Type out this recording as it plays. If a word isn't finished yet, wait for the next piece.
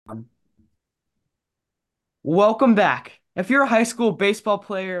Welcome back. If you're a high school baseball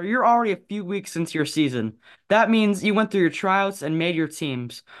player, you're already a few weeks into your season. That means you went through your tryouts and made your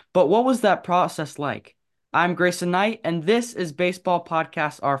teams. But what was that process like? I'm Grayson Knight, and this is Baseball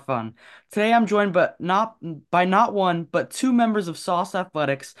Podcasts Are Fun. Today I'm joined not one, but two members of Sauce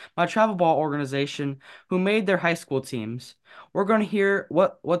Athletics, my travel ball organization, who made their high school teams. We're going to hear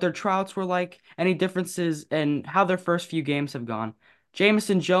what their tryouts were like, any differences, and how their first few games have gone.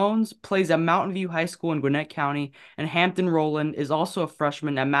 Jamison Jones plays at Mountain View High School in Gwinnett County, and Hampton Roland is also a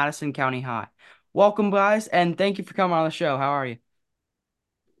freshman at Madison County High. Welcome, guys, and thank you for coming on the show. How are you?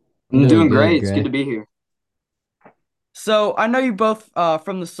 I'm I'm doing doing good, great. It's good to Gray. be here. So I know you both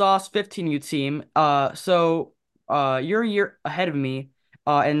from the Sauce 15U team. You're a year ahead of me.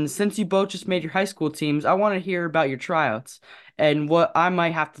 And since you both just made your high school teams, I want to hear about your tryouts and what I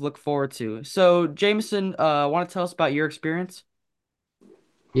might have to look forward to. So, Jameson, want to tell us about your experience?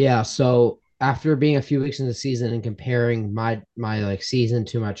 Yeah, so after being a few weeks in the season and comparing my like season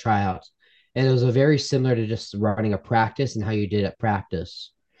to my tryouts, and it was a very similar to just running a practice and how you did at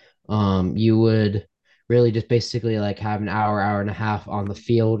practice. You would really just basically like have an hour and a half on the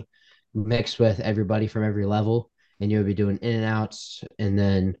field, mixed with everybody from every level, and you would be doing in and outs, and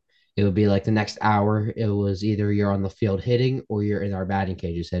then it would be like the next hour, it was either you're on the field hitting or you're in our batting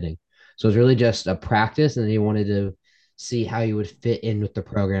cages hitting. So it's really just a practice, and then you wanted to see how you would fit in with the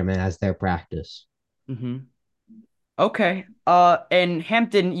program and as their practice. Mm-hmm. Okay. And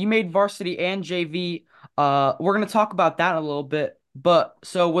Hampton, you made varsity and JV. We're gonna talk about that in a little bit. But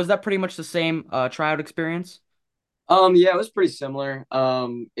so was that pretty much the same tryout experience? Yeah, it was pretty similar.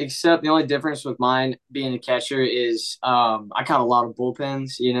 Except the only difference with mine being a catcher is I caught a lot of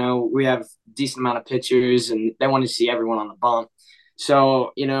bullpens. We have a decent amount of pitchers, and they want to see everyone on the bump.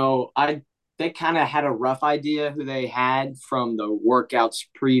 So, I they kind of had a rough idea who they had from the workouts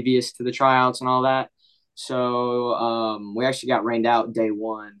previous to the tryouts and all that. So, we actually got rained out day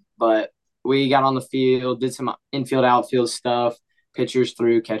one, but we got on the field, did some infield, outfield stuff. Pitchers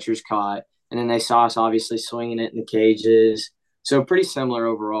threw, catchers caught, and then they saw us obviously swinging it in the cages. So pretty similar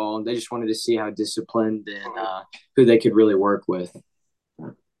overall. They just wanted to see how disciplined and who they could really work with.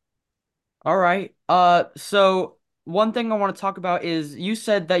 All right. So one thing I want to talk about is you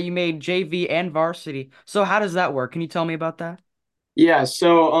said that you made JV and varsity. So how does that work? Can you tell me about that? Yeah,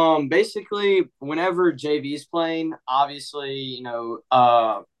 so basically whenever JV's playing, obviously,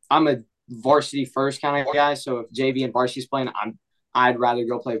 I'm a varsity first kind of guy. So if JV and varsity's playing, I'd rather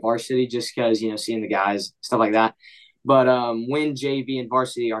go play varsity just because, seeing the guys, stuff like that. But when JV and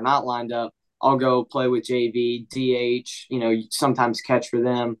varsity are not lined up, I'll go play with JV, DH, sometimes catch for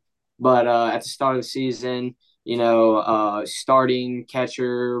them. But at the start of the season, starting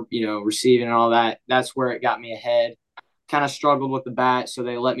catcher, receiving and all that, that's where it got me ahead. Kind of struggled with the bat, so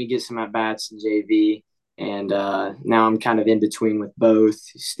they let me get some at bats in JV, and now I'm kind of in between with both.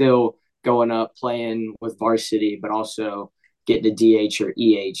 Still going up playing with varsity, but also getting to DH or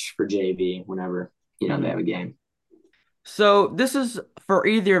EH for JV whenever they have Hmm. a game. So this is for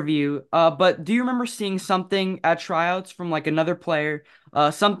either of you. But do you remember seeing something at tryouts from like another player,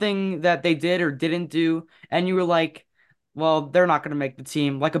 something that they did or didn't do, and you were like, well, they're not gonna make the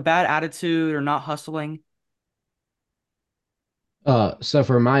team, like a bad attitude or not hustling? So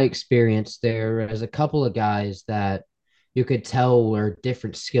for my experience, there was a couple of guys that you could tell were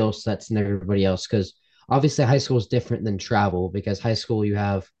different skill sets than everybody else. Because obviously, high school is different than travel. Because high school, you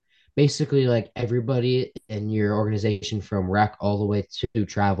have basically like everybody in your organization from rec all the way to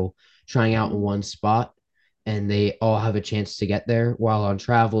travel trying out in one spot, and they all have a chance to get there. While on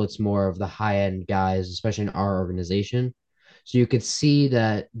travel, it's more of the high end guys, especially in our organization. So you could see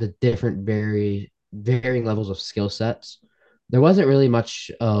that the different varying levels of skill sets. There wasn't really much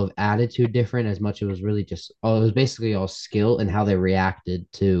of attitude different as much. It was really just it was basically all skill and how they reacted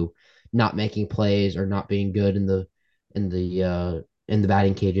to not making plays or not being good in the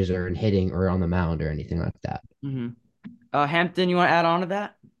batting cages or in hitting or on the mound or anything like that. Hmm. Hampton, you want to add on to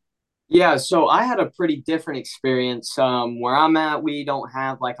that? Yeah, so I had a pretty different experience. Where I'm at, we don't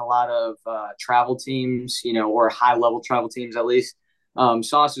have like a lot of travel teams, or high level travel teams at least.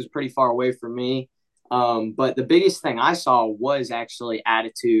 Sauce is pretty far away from me. But the biggest thing I saw was actually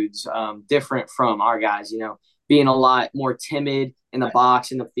attitudes, different from our guys, being a lot more timid in the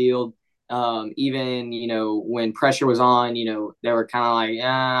box, in the field. Even, when pressure was on, they were kind of like,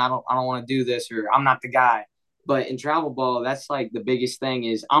 yeah, I don't want to do this, or I'm not the guy. But in travel ball, that's like the biggest thing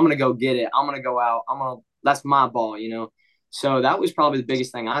is I'm gonna go get it. I'm gonna go out. That's my ball. So that was probably the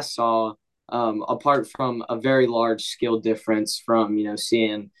biggest thing I saw. Apart from a very large skill difference from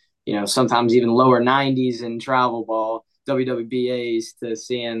seeing sometimes even lower 90s in travel ball WWBAs to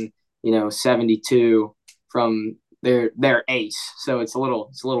seeing 72 from their ace. So it's a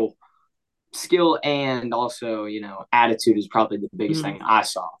little skill and also attitude is probably the biggest thing Mm. I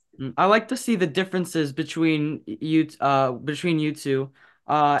saw. I like to see the differences between you two.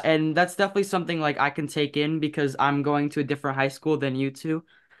 And that's definitely something like I can take in because I'm going to a different high school than you two.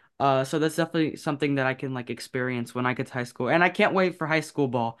 So that's definitely something that I can like experience when I get to high school. And I can't wait for high school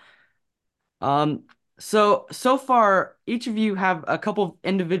ball. Um, so far, each of you have a couple of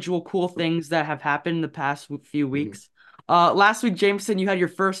individual cool things that have happened in the past few Mhm. weeks. Last week, Jameson, you had your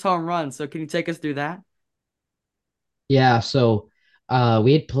first home run, so can you take us through that? Yeah, so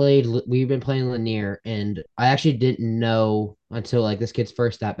we've been playing Lanier, and I actually didn't know until like this kid's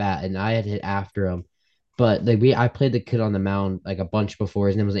first at bat, and I had hit after him. But I played the kid on the mound like a bunch before.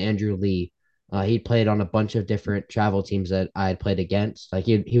 His name was Andrew Lee. He played on a bunch of different travel teams that I had played against. Like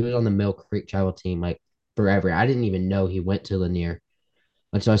he was on the Mill Creek travel team like forever. I didn't even know he went to Lanier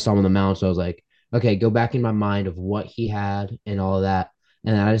until I saw him on the mound. So I was like, okay, go back in my mind of what he had and all of that.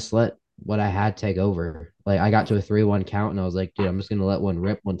 And I just let what I had take over. Like I got to a 3-1 count and I was like, dude, I'm just gonna let one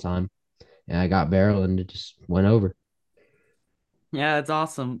rip one time. And I got barrel and it just went over. Yeah, that's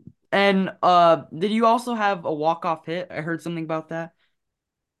awesome. And did you also have a walk-off hit? I heard something about that.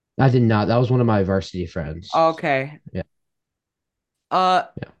 I did not. That was one of my varsity friends. Okay. Yeah. Uh,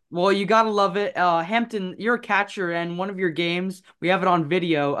 Yeah. well, you gotta love it. Hampton, you're a catcher, and one of your games, we have it on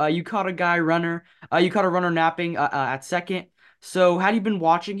video. You caught a guy runner. You caught a runner napping at second. So, had you been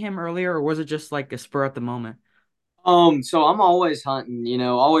watching him earlier, or was it just like a spur at the moment? So I'm always hunting,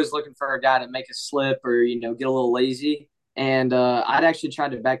 always looking for a guy to make a slip or, get a little lazy. And I'd actually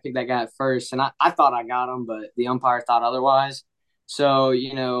tried to backpick that guy at first, and I thought I got him, but the umpire thought otherwise. So,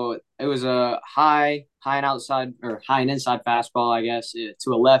 it was a high and outside or high and inside fastball, I guess,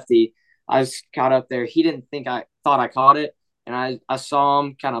 to a lefty. I was caught up there. He didn't think I thought I caught it, and I saw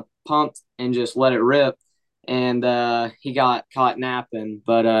him kind of pumped and just let it rip. And he got caught napping.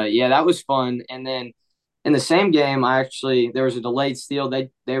 But yeah, that was fun. And then in the same game, there was a delayed steal.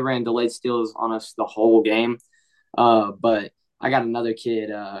 They ran delayed steals on us the whole game. But I got another kid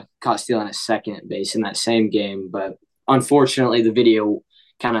caught stealing at second base in that same game. But unfortunately, the video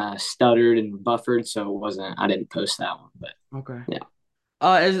kind of stuttered and buffered, so it wasn't. I didn't post that one. But Okay. yeah,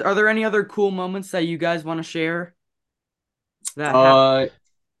 Are there any other cool moments that you guys want to share that happened? uh,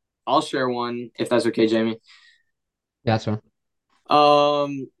 I'll share one if that's okay, Jamie. That's one.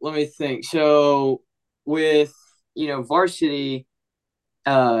 Let me think. So with varsity,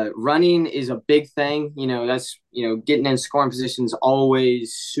 running is a big thing. That's getting in scoring positions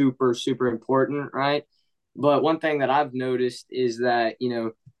always super super important, right? But one thing that I've noticed is that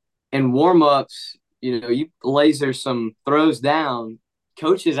in warm ups, you laser some throws down,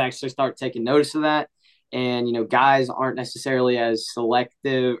 coaches actually start taking notice of that. And guys aren't necessarily as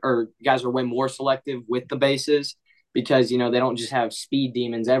selective, or guys are way more selective with the bases because they don't just have speed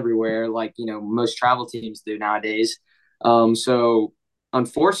demons everywhere like most travel teams do nowadays. So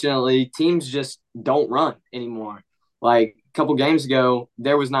unfortunately, teams just don't run anymore. Like a couple games ago,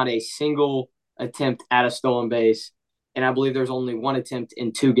 there was not a single attempt at a stolen base, and I believe there's only one attempt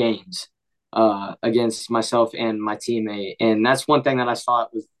in 2 games against myself and my teammate. And that's one thing that I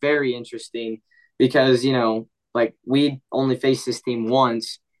thought was very interesting because, like we only faced this team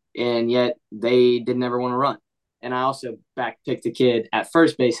once, and yet they did never want to run. And I also back picked a kid at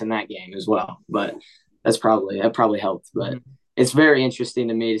first base in that game as well. But that probably helped. But Mhm. it's very interesting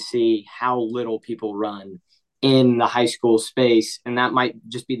to me to see how little people run in the high school space. And that might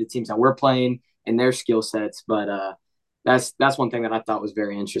just be the teams that we're playing and their skill sets. But that's one thing that I thought was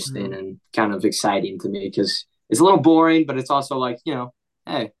very interesting Mhm. and kind of exciting to me because it's a little boring, but it's also like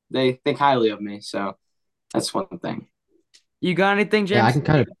hey, they think highly of me, so that's one thing. You got anything, Yeah, I James? can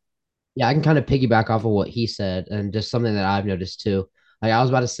kind of Yeah, I can kind of piggyback off of what he said and just something that I've noticed too. Like I was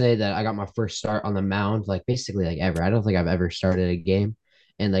about to say that I got my first start on the mound, like basically like ever. I don't think I've ever started a game.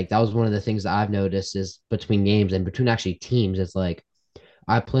 And like that was one of the things that I've noticed is between games and between actually teams, it's like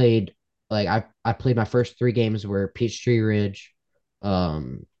I played I played my first 3 games were Peachtree Ridge,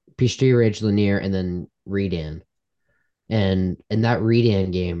 Lanier, and then Redan. And in that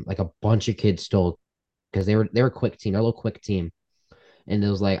Redan game, like a bunch of kids stole because they were a quick team, they're a little quick team, and it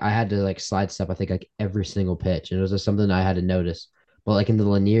was like I had to like slide step I think like every single pitch, and it was just something I had to notice. But like in the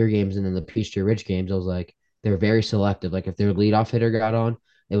Lanier games and in the Peachtree Ridge games, I was like they're very selective. Like if their leadoff hitter got on,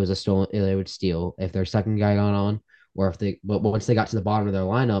 it was a stolen. They would steal. If their second guy got on, or if they but once they got to the bottom of their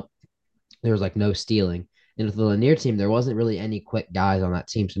lineup, there was like no stealing. And with the Lanier team, there wasn't really any quick guys on that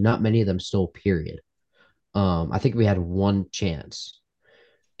team, so not many of them stole. Period. I think we had one chance,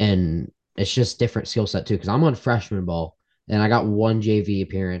 and it's just different skill set too. Because I'm on freshman ball, and I got one JV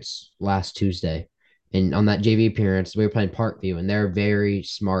appearance last Tuesday, and on that JV appearance, we were playing Parkview, and they're a very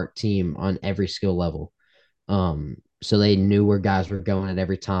smart team on every skill level. So they knew where guys were going at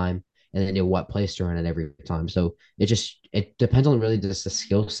every time, and they knew what place to run at every time. So it depends on really just the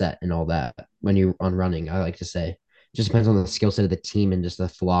skill set and all that when you're on running. I like to say it just depends on the skill set of the team and just the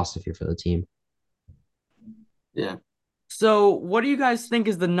philosophy for the team. Yeah. So, what do you guys think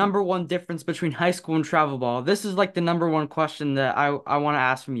is the number one difference between high school and travel ball? This is like the number one question that I want to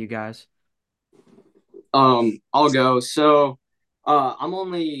ask from you guys. I'll go. So, I'm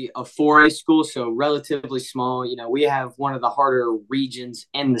only a 4A school, so relatively small. We have one of the harder regions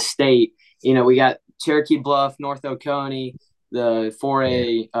in the state. We got Cherokee Bluff, North Oconee, the Yeah.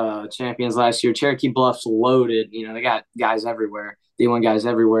 4A champions last year. Cherokee Bluff's loaded. They got guys everywhere, D1 guys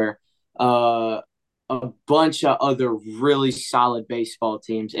everywhere. Uh, a bunch of other really solid baseball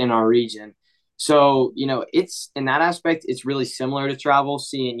teams in our region. So, it's in that aspect, it's really similar to travel,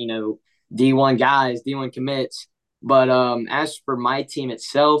 seeing, D1 guys, D1 commits. But as for my team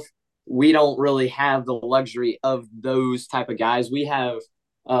itself, we don't really have the luxury of those type of guys. We have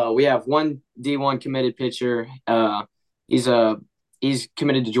one D1 committed pitcher. He's a he's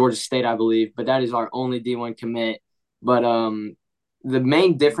committed to Georgia State, I believe, but that is our only D1 commit. But the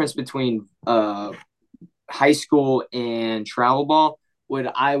main difference between high school and travel ball,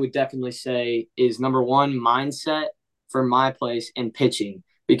 what I would definitely say is number one, mindset for my place and pitching,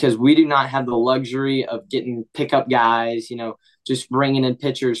 because we do not have the luxury of getting pickup guys, just bringing in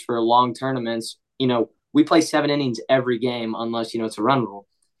pitchers for long tournaments. We play 7 innings every game unless, it's a run rule.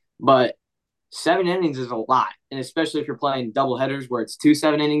 But 7 innings is a lot. And especially if you're playing double headers where it's 2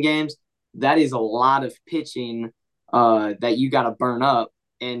 7 inning games, that is a lot of pitching that you got to burn up.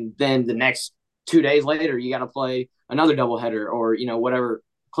 And then the next 2 days later, you got to play another doubleheader or, whatever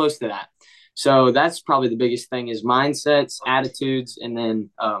close to that. So that's probably the biggest thing is mindsets, attitudes, and then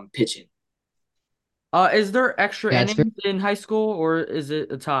pitching. Is there extra Yeah, it's very innings in high school or is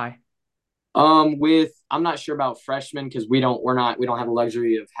it a tie? With I'm not sure about freshmen because we don't have the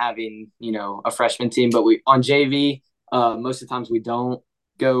luxury of having a freshman team, but we on JV most of the times we don't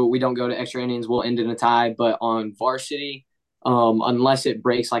go to extra innings. We'll end in a tie, but on varsity, unless it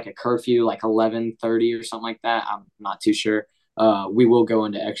breaks like a curfew like 11:30 or something like that, I'm not too sure. We will go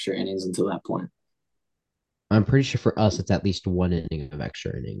into extra innings until that point. I'm pretty sure for us it's at least one inning of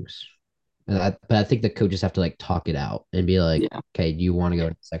extra innings. But I think the coaches have to like talk it out and be like, Yeah, okay, do you want to go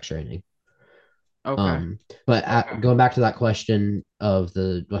to this extra inning? Okay. But going back to that question of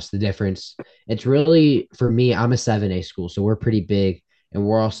the what's the difference? It's really for me, I'm a 7A school, so we're pretty big, and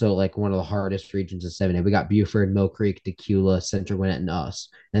we're also like one of the hardest regions of 7A. We got Buford, Mill Creek, Decula, Central Gwinnett, and us.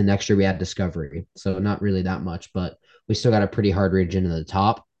 And next year we had Discovery, so not really that much, but we still got a pretty hard region in the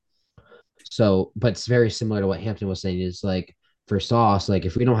top. So, but it's very similar to what Hampton was saying. Is like for Sauce, like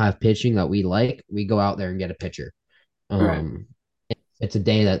if we don't have pitching that we like, we go out there and get a pitcher. right, Um, it's a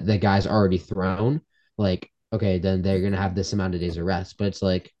day that the guy's already thrown. Like, okay, then they're gonna have this amount of days of rest. But it's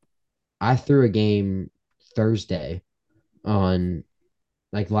like I threw a game Thursday on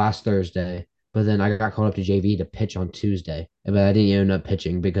like last Thursday, but then I got called up to JV to pitch on Tuesday, but I didn't end up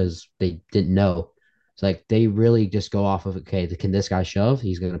pitching because they didn't know. It's like they really just go off of okay, can this guy shove?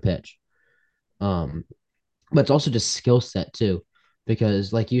 He's gonna pitch. Um, but it's also just skill set too,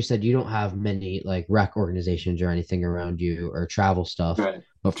 because like you said, you don't have many like rec organizations or anything around you or travel stuff. right,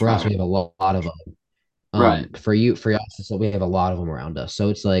 But for us, we right, have a lot of them. right. For us, it's like we have a lot of them around us. So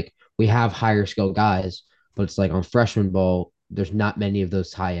it's like we have higher skill guys, but it's like on freshman ball, there's not many of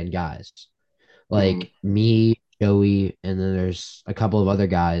those high end guys. Mm-hmm. Like me, Joey, and then there's a couple of other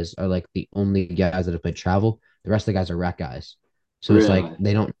guys are like the only guys that have played travel. The rest of the guys are rec guys. So it's like Really.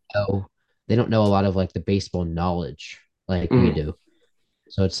 they don't know a lot of like the baseball knowledge like we Mm-hmm. do.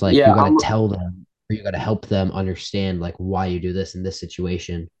 So it's like you Yeah, got to tell them or you got to help them understand like why you do this in this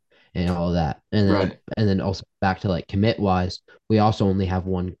situation and all of that. right. And then also back to like commit wise, we also only have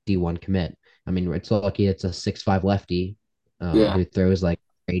one D1 commit. I mean, it's lucky it's a 6'5" lefty Yeah, who throws like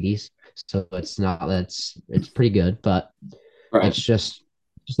 80s. So it's not that's it's pretty good, but right. it's just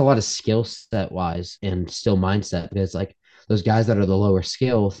a lot of skill set wise and still mindset because like those guys that are the lower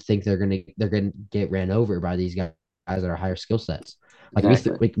skill think they're gonna get ran over by these guys that are higher skill sets. Like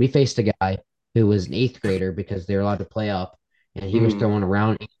Exactly. we faced a guy who was an eighth grader because they were allowed to play up, and he was Mm-hmm. throwing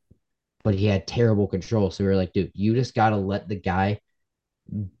around, but he had terrible control. So we were like, dude, you just gotta let the guy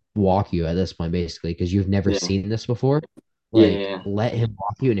walk you at this point, basically, because you've never Yeah, seen this before. yeah, Like, yeah. let him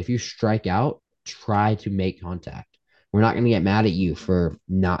walk you. And if you strike out, try to make contact. We're not going to get mad at you for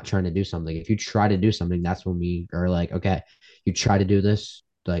not trying to do something. If you try to do something, that's when we are like, okay, you try to do this.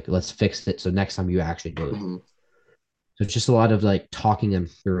 like let's fix it so next time you actually do it. Hmm. So it's just a lot of like talking them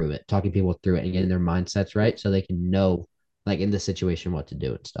through it, talking people through it and getting their mindsets right so they can know like in this situation what to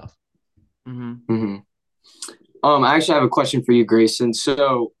do and stuff. Hmm. Hmm. I actually have a question for you, Grayson.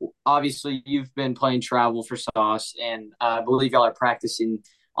 So obviously you've been playing travel for Sauce, and I believe y'all are practicing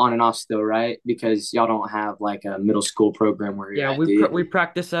on and off still, right? Because y'all don't have like a middle school program where you're Yeah, at, do you? we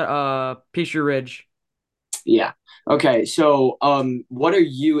practice at Peachtree Ridge. Yeah. Okay. So, what are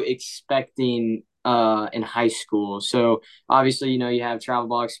you expecting in high school? So, obviously, you have travel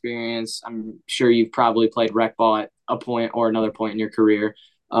ball experience. I'm sure you've probably played rec ball at a point or another point in your career.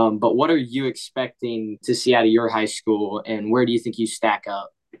 But what are you expecting to see out of your high school, and where do you think you stack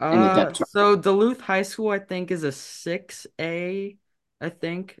up in the depth chart? So Duluth High School, I think, is a 6A, I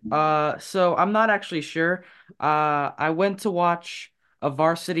think. So I'm not actually sure. I went to watch a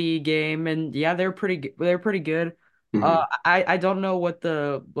varsity game, and yeah, they're pretty good. Hmm. I don't know what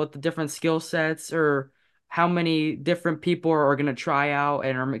the different skill sets or how many different people are gonna try out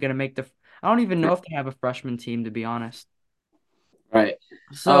and are gonna make the. I don't even know if they have a freshman team, to be honest. Right.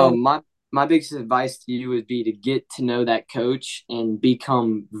 So, My biggest advice to you would be to get to know that coach and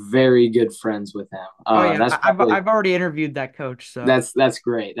become very good friends with him. oh yeah, That's probably I've already interviewed that coach, so. that's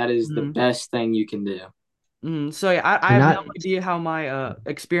great. That is the Mhm. best thing you can do. So yeah, I And have no that idea how my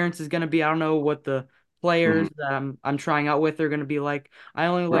experience is gonna be. I don't know what the Hmm. players that I'm trying out with are gonna be like. I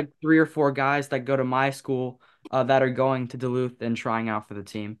only Right. like three or four guys that go to my school that are going to Duluth and trying out for the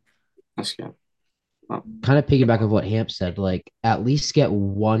team. That's good. Well, kind of piggyback of what Hamp said, like at least get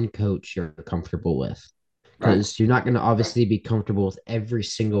one coach you're comfortable with. right. Because you're not going to obviously be comfortable with every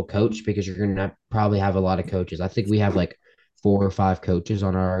single coach because you're going to probably have a lot of coaches. I think we have like 4 or 5 coaches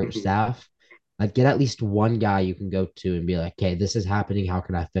on our Hmm. staff. Like get at least one guy you can go to and be like, "Okay, this is happening. How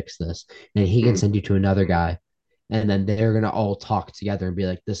can I fix this?" And he can Hmm. send you to another guy, and then they're gonna all talk together and be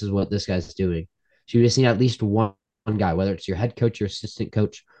like, "This is what this guy's doing." So you just need at least one guy, whether it's your head coach, your assistant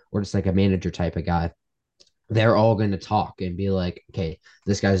coach, or just like a manager type of guy. They're all going to talk and be like, okay,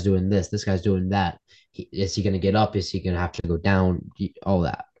 this guy's doing this guy's doing that. Is he going to get up? Is he going to have to go down? All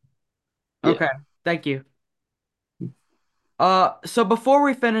that. Yeah. Okay, thank you. So before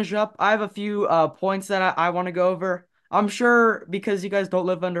we finish up, I have a few points that I want to go over. I'm sure because you guys don't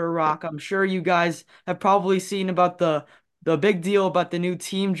live under a rock, I'm sure you guys have probably seen about the big deal about the new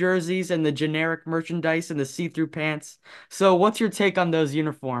team jerseys and the generic merchandise and the see-through pants. So what's your take on those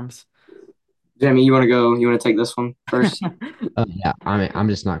uniforms? Jamie, you want to go? You want to take this one first? Yeah, I'm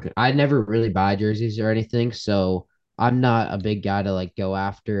just not good. I never really buy jerseys or anything, so I'm not a big guy to like go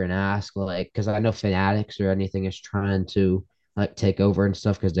after and ask like because I know Fanatics or anything is trying to like take over and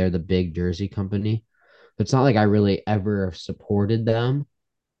stuff because they're the big jersey company. But it's not like I really ever supported them.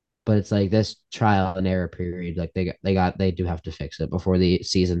 But it's like this trial and error period. Like they do have to fix it before the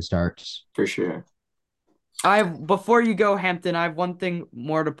season starts. For sure. Before you go, Hampton, I have one thing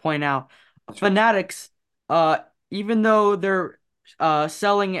more to point out. That's right. Fanatics, even though they're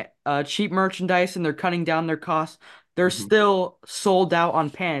selling cheap merchandise and they're cutting down their costs, they're Hmm. still sold out on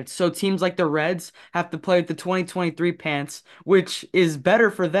pants. So teams like the Reds have to play with the 2023 pants, which is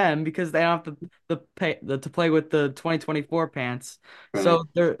better for them because they don't have to play with the 2024 pants. Right. So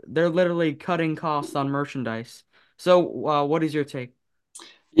they're literally cutting costs on merchandise. So what is your take?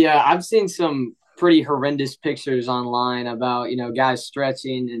 Yeah, I've seen some pretty horrendous pictures online about guys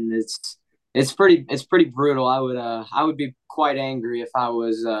stretching, and it's pretty brutal. I would be quite angry if I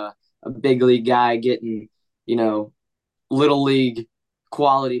was a big league guy getting you know little league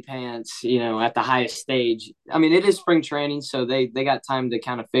quality pants, at the highest stage. I mean, it is spring training, so they got time to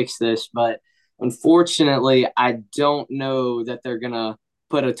kind of fix this, but unfortunately, I don't know that they're gonna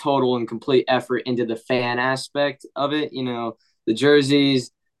put a total and complete effort into the fan aspect of it. The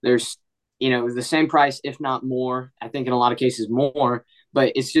jerseys, there's the same price, if not more. I think in a lot of cases more,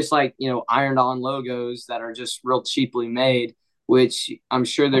 but it's just like ironed on logos that are just real cheaply made, which I'm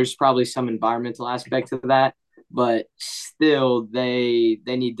sure there's probably some environmental aspect to that, but still they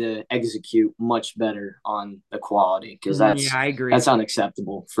need to execute much better on the quality because Mhm, yeah, that's I agree. that's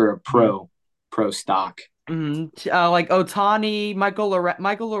unacceptable for a Mhm. pro stock. Like Otani, Michael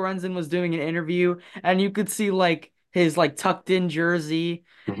Lorenzen was doing an interview, and you could see like his like tucked in jersey,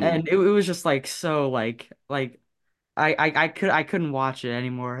 Hmm. and it was just like so like I couldn't watch it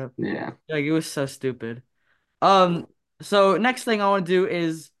anymore. Yeah. Like it was so stupid. Um, so next thing I want to do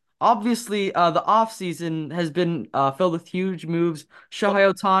is obviously the off season has been filled with huge moves.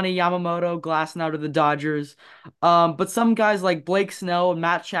 Shohei Ohtani, Yamamoto, Glasnow to the Dodgers. But some guys like Blake Snell and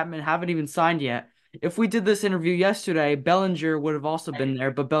Matt Chapman haven't even signed yet. If we did this interview yesterday, Bellinger would have also been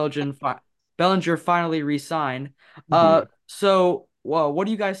there, but Bellinger finally re-signed. Hmm. So well, what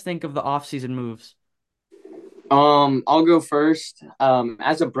do you guys think of the offseason moves? I'll go first.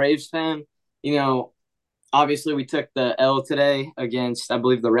 As a Braves fan, you know, obviously we took the L today against, I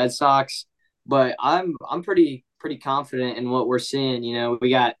believe, the Red Sox, but I'm pretty confident in what we're seeing. We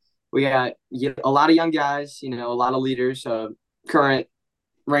got a lot of young guys, a lot of leaders, current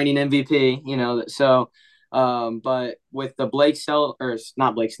reigning MVP, but with the Blake Snell, or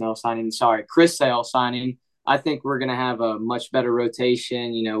not Blake Snell signing, sorry, Chris Sale signing, I think we're gonna have a much better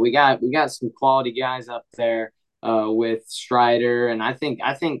rotation. We got some quality guys up there with Strider, and I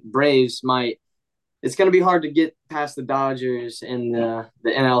think Braves might. It's going to be hard to get past the Dodgers in the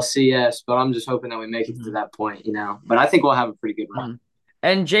NLCS, but I'm just hoping that we make it to Mhm. that point. But I think we'll have a pretty good run. Mhm.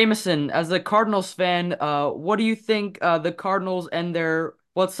 And Jameson, as a Cardinals fan, what do you think the Cardinals and their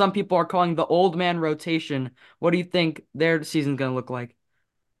what some people are calling the old man rotation? What do you think their season's gonna look like?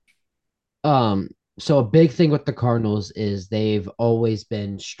 Um, so a big thing with the Cardinals is they've always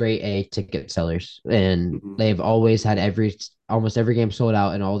been straight A ticket sellers, and Mhm. they've always had almost every game sold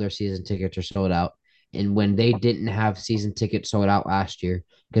out, and all their season tickets are sold out. And when they didn't have season tickets sold out last year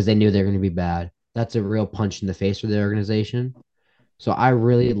because they knew they were going to be bad, that's a real punch in the face for the organization. So I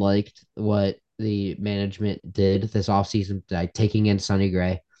really liked what the management did this offseason, like taking in Sonny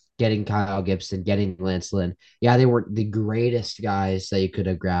Gray, getting Kyle Gibson, getting Lance Lynn. Yeah, they weren't the greatest guys that you could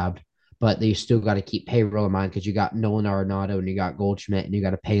have grabbed, but they still got to keep payroll in mind because you got Nolan Arenado and you got Goldschmidt and you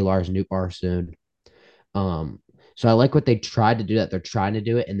got to pay Lars Nootbaar soon. Um, so I like what they tried to do, that they're trying to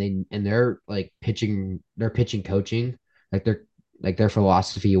do it, and they're like their pitching coaching, like their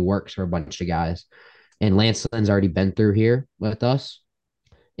philosophy works for a bunch of guys. And Lance Lynn's already been through here with us.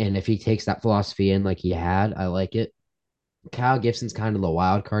 And if he takes that philosophy in like he had, I like it. Kyle Gibson's kind of the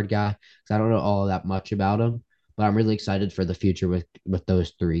wild card guy because I don't know all that much about him, but I'm really excited for the future with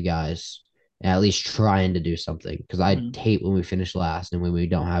those three guys, and at least trying to do something because I Mhm. hate when we finish last and when we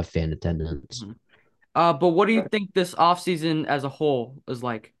don't have fan attendance. Mhm. But what do you think this offseason as a whole is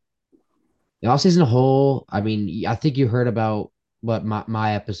like? The offseason whole, I mean, I think you heard about what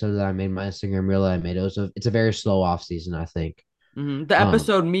my episode that I made, my Instagram reel that I made. It's a very slow offseason, I think. The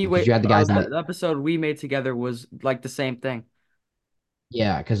episode Because you had the guys in the the episode we made together was like the same thing.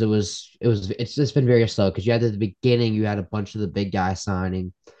 Yeah, because it's just been very slow because you had at the beginning you had a bunch of the big guys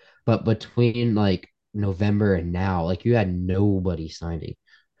signing, but between like November and now, like you had nobody signing.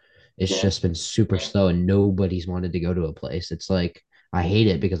 It's Yeah. just been super slow and nobody's wanted to go to a place. It's like I hate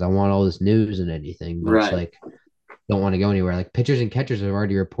it because I want all this news and anything, but it's Right. like don't want to go anywhere. Like pitchers and catchers have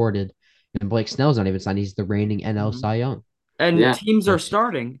already reported, and Blake Snell's not even signed. He's the reigning NL Mhm. Cy Young. And Yeah. teams So are it's just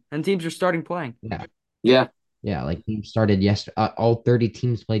starting, and teams are starting playing. yeah, Yeah. yeah. Like teams started yesterday. All 30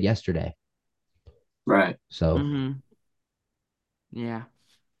 teams played yesterday. Right. So Hmm. Yeah.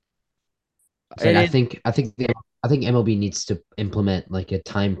 it's like It is. I think MLB needs to implement like a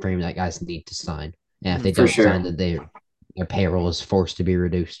time frame that guys need to sign. And if they Mhm. For don't sure. sign, that their payroll is forced to be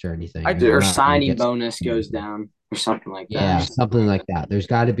reduced or anything, I Or or you signing get bonus goes down or something like that. yeah, something like that. There's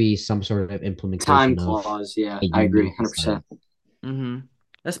got to be some sort of Time implementation of clause. Yeah, hey, I you agree need to 100%. sign. hmm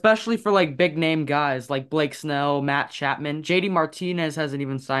Especially for like big name guys like Blake Snell, Matt Chapman. JD Martinez hasn't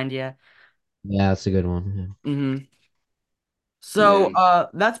even signed yet. Yeah, that's a good one. hmm So Yeah.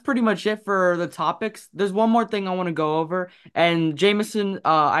 that's pretty much it for the topics. There's one more thing I want to go over. And Jameson,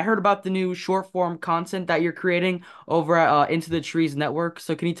 I heard about the new short form content that you're creating over at Into the Trees Network.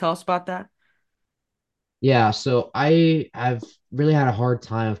 So can you tell us about that? Yeah, so I have really had a hard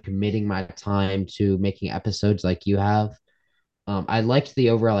time of committing my time to making episodes like you have. I liked the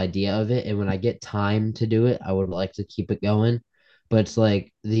overall idea of it, and when I get time to do it, I would like to keep it going. But it's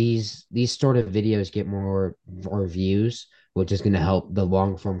like these sort of videos get more views, which is going to help the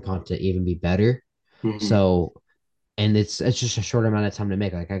long form content even be better. Hmm. So, and it's just a short amount of time to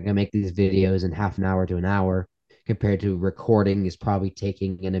make. Like I can make these videos in half an hour to an hour, compared to recording is probably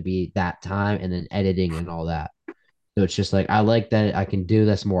taking going to be that time, and then editing and all that. So it's just like I like that I can do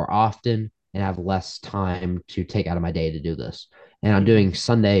this more often and have less time to take out of my day to do this. And I'm Mhm. doing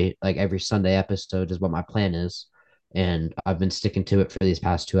Sunday, like every Sunday episode is what my plan is. And I've been sticking to it for these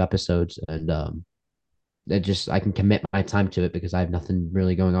past two episodes. And it just I can commit my time to it because I have nothing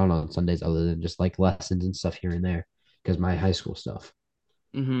really going on Sundays other than just like lessons and stuff here and there because my high school stuff.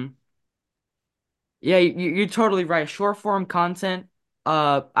 hmm Yeah, you're totally right. Short form content.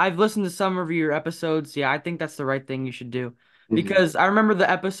 I've listened to some of your episodes. Yeah, I think that's the right thing you should do. Hmm. Because I remember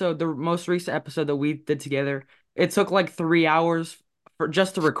the most recent episode that we did together. It took like 3 hours for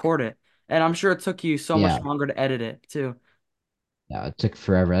just to record it, and I'm sure it took you so much Yeah. longer to edit it too. Yeah. It took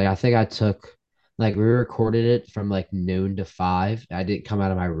forever. Like I think I took like we recorded it from like noon to 5. I didn't come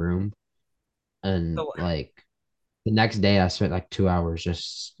out of my room and So, like The next day, I spent like 2 hours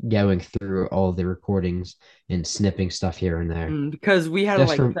just going through all the recordings and snipping stuff here and there. Because we had to Just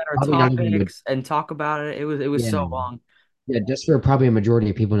like for set our probably not even, topics and talk about it. It was yeah, so long. yeah, just for probably a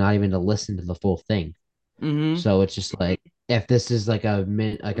majority of people not even to listen to the full thing. Mm-hmm. So it's just like if this is like a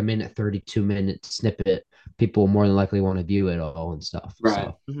minute 32 minute snippet, people more than likely want to view it all and stuff. Right.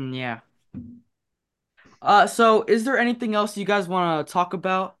 So Yeah. So is there anything else you guys want to talk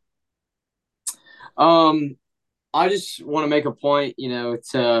about? Um, I just want to make a point,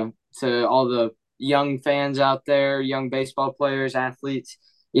 to all the young fans out there, young baseball players, athletes.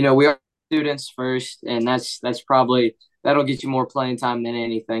 We are students first, and that's probably that'll get you more playing time than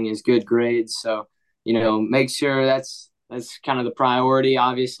anything is good grades. So, make sure that's kind of the priority.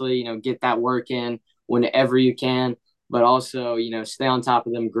 Obviously, get that work in whenever you can, but also, stay on top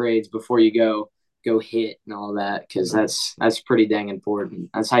of them grades before you go hit and all that because that's pretty dang important.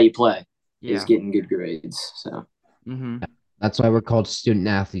 That's how you play is Yeah. getting good grades. So. Mm-hmm. that's why we're called student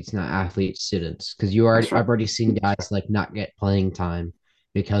athletes, not athlete students. Because That's right. I've already seen guys like not get playing time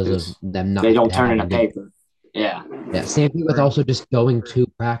because of Because them they not don't turn in a having good. paper. Yeah. Yeah, same thing with also just going to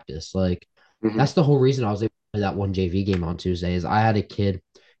practice. Like Hmm. that's the whole reason I was able to play that one JV game on Tuesday. Is I had a kid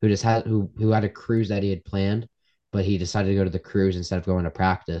who had a cruise that he had planned, but he decided to go to the cruise instead of going to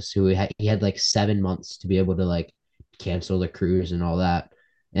practice. He had like 7 months to be able to like cancel the cruise and all that,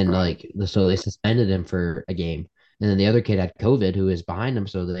 and Right. so they suspended him for a game. And then the other kid had COVID, who is behind him,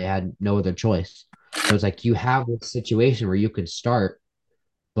 so they had no other choice. So it's like you have this situation where you could start,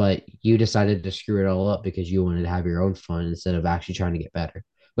 but you decided to screw it all up because you wanted to have your own fun instead of actually trying to get better.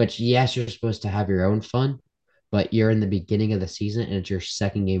 Which, yes, you're supposed to have your own fun, but you're in the beginning of the season and it's your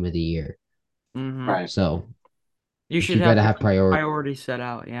second game of the year. Mm-hmm. Right. So You should you got have to your have priority. priorities set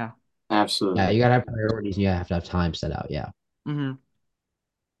out. Yeah. Yeah, Absolutely. you got to have priorities and you have to have time set out. Yeah. Mm-hmm.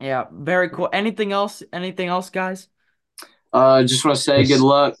 Yeah. Very cool. Anything else? Anything else, guys? Just want to say good Just,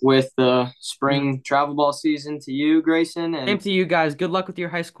 luck with the Mm-hmm. spring travel ball season to you, Grayson, Same and to you guys. Good luck with your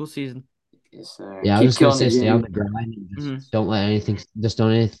high school season. yes, sir. yeah, I was Keep just going to killing say it, stay on Jamie. the grind and Mm-hmm. just don't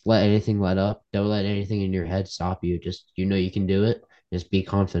let anything let up. Don't let anything in your head stop you. Just, you can do it. Just be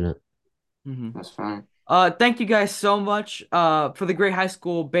confident. Mm-hmm. That's fine. Thank you guys so much for the great high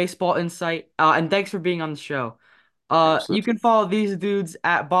school baseball insight. And thanks for being on the show. You Absolutely. can follow these dudes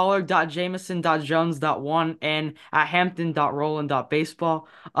at baller.jameson.jones.1 and at hampton.roland.baseball.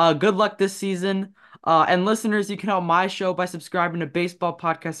 Good luck this season. And listeners, you can help my show by subscribing to Baseball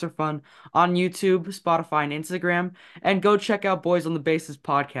Podcasts Are Fun on YouTube, Spotify, and Instagram. And go check out Boys on the Bases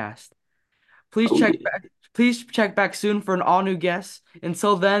podcast. Please Oh check yeah. back. Please check back soon for an all new guest.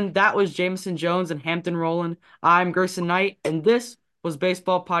 Until then, that was Jameson Jones and Hampton Roland. I'm Gerson Knight, and this was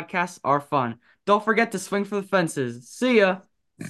Baseball Podcasts Are Fun. Don't forget to swing for the fences. See ya.